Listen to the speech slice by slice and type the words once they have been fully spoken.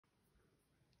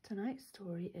Tonight's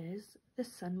story is The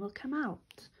Sun Will Come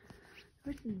Out,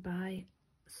 written by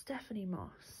Stephanie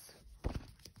Moss.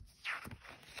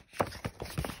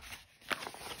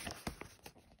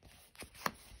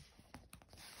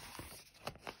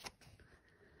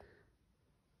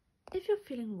 If you're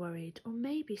feeling worried or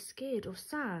maybe scared or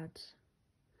sad,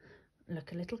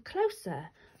 look a little closer.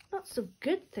 Lots of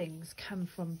good things come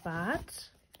from bad.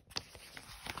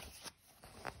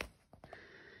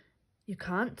 You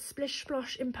can't splish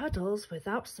splosh in puddles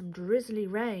without some drizzly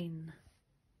rain.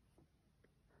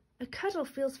 A cuddle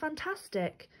feels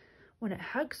fantastic when it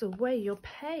hugs away your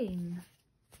pain.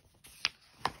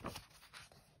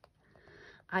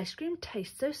 Ice cream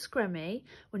tastes so scrummy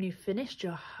when you've finished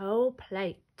your whole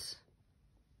plate.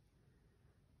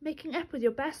 Making up with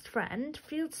your best friend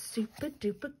feels super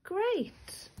duper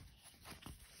great.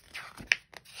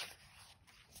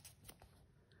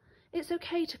 It's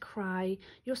okay to cry,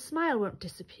 your smile won't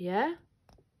disappear.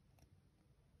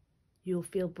 You'll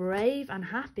feel brave and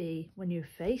happy when you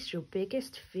face your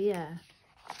biggest fear.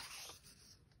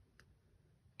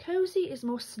 Cozy is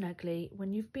more snuggly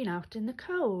when you've been out in the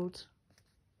cold.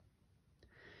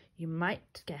 You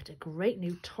might get a great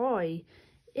new toy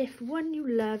if one you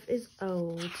love is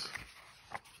old.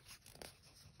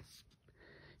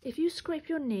 If you scrape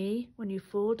your knee when you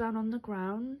fall down on the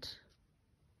ground,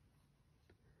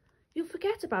 you'll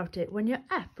forget about it when you're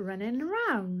up running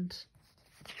around.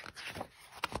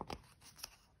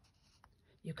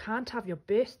 You can't have your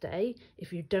birthday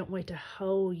if you don't wait a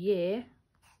whole year.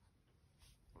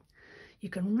 You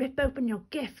can rip open your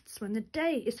gifts when the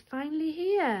day is finally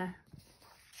here.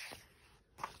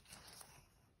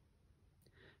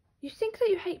 You think that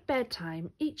you hate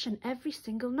bedtime each and every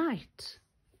single night,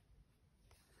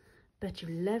 but you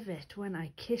love it when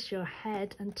I kiss your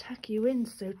head and tuck you in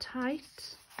so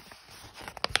tight.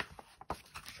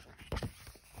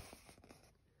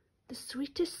 The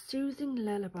sweetest soothing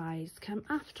lullabies come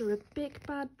after a big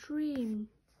bad dream,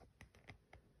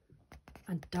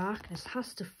 and darkness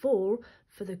has to fall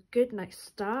for the goodnight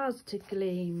stars to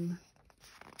gleam.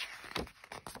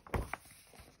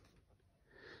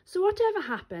 So whatever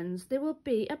happens, there will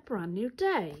be a brand new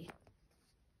day,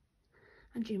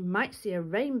 and you might see a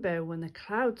rainbow when the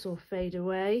clouds all fade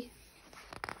away.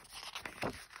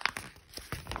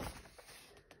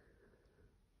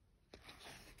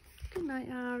 Good night,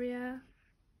 Ariyah.